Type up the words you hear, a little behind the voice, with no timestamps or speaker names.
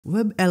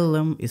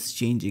WebLLM is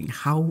changing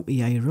how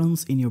AI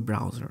runs in your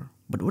browser.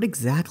 But what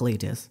exactly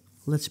it is?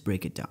 Let's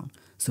break it down.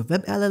 So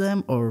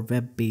WebLLM, or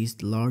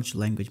web-based large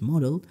language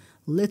model,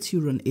 lets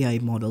you run AI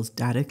models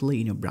directly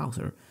in your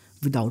browser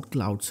without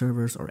cloud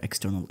servers or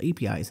external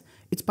APIs.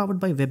 It's powered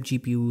by web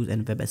GPUs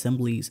and web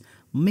assemblies,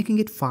 making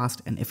it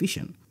fast and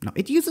efficient. Now,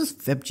 it uses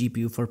web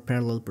GPU for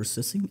parallel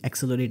processing,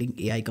 accelerating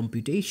AI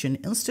computation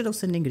instead of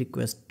sending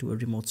requests to a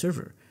remote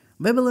server.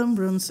 WebLLM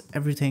runs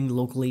everything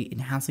locally,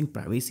 enhancing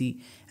privacy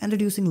and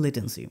reducing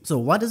latency. So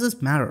why does this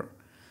matter?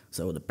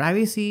 So the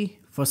privacy,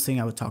 first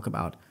thing I would talk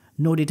about,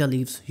 no data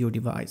leaves your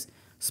device.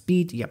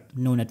 Speed, yep,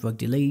 no network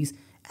delays.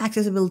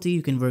 Accessibility,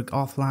 you can work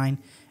offline.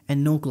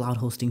 And no cloud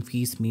hosting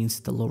fees means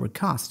the lower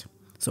cost.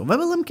 So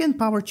WebLLM can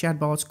power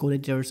chatbots, code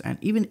editors, and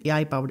even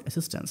AI-powered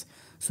assistants.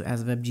 So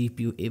as web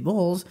GPU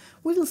evolves,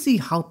 we will see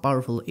how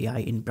powerful AI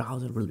in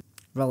browser will be.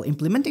 Well,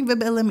 implementing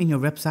WebLLM in your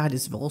website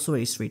is also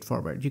very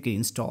straightforward. You can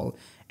install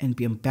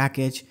npm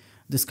package.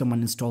 This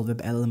command install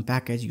WebLLM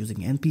package using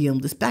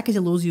npm. This package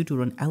allows you to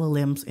run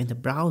LLMs in the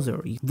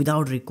browser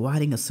without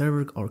requiring a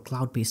server or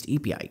cloud-based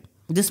API.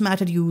 This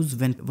method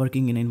used when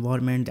working in an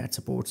environment that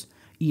supports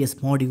ES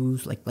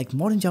modules like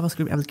modern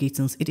JavaScript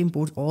applications. It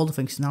imports all the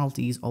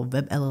functionalities of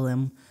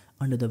WebLLM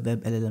under the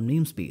WebLLM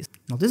namespace.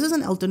 Now, this is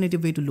an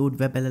alternative way to load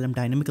WebLLM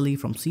dynamically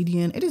from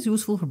CDN. It is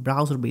useful for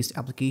browser-based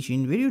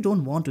application where you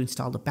don't want to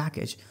install the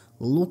package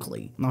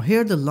locally. Now,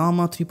 here the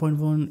Llama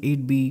 3.1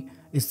 8B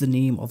is the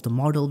name of the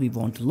model we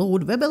want to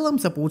load. WebLLM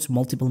supports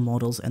multiple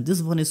models, and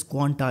this one is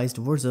quantized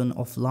version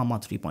of Llama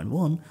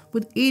 3.1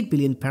 with 8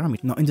 billion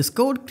parameters. Now, in this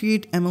code,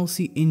 create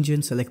MLC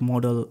engine select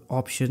model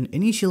option,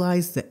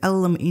 initialize the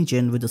LLM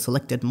engine with the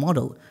selected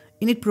model.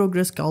 Init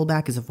progress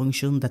callback is a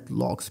function that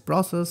logs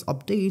process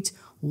updates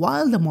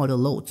while the model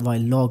loads, while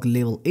log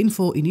level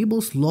info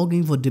enables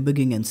logging for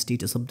debugging and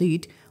status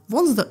update.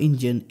 Once the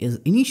engine is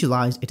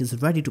initialized, it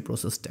is ready to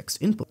process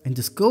text input. In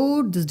this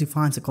code, this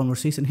defines a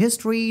conversation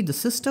history. The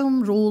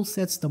system role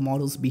sets the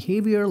model's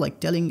behavior, like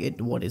telling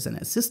it what is an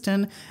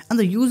assistant, and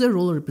the user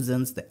role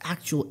represents the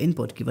actual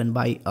input given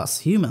by us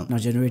humans. Now,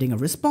 generating a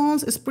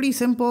response is pretty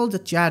simple. The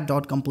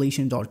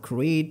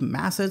chat.completion.create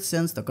message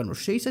sends the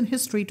conversation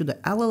history to the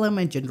LLM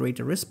and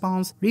generates a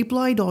response.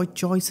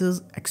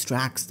 Reply.choices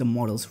extracts the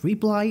model's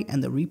reply,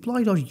 and the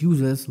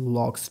reply.uses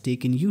logs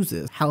taken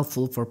uses,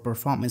 helpful for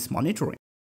performance monitoring.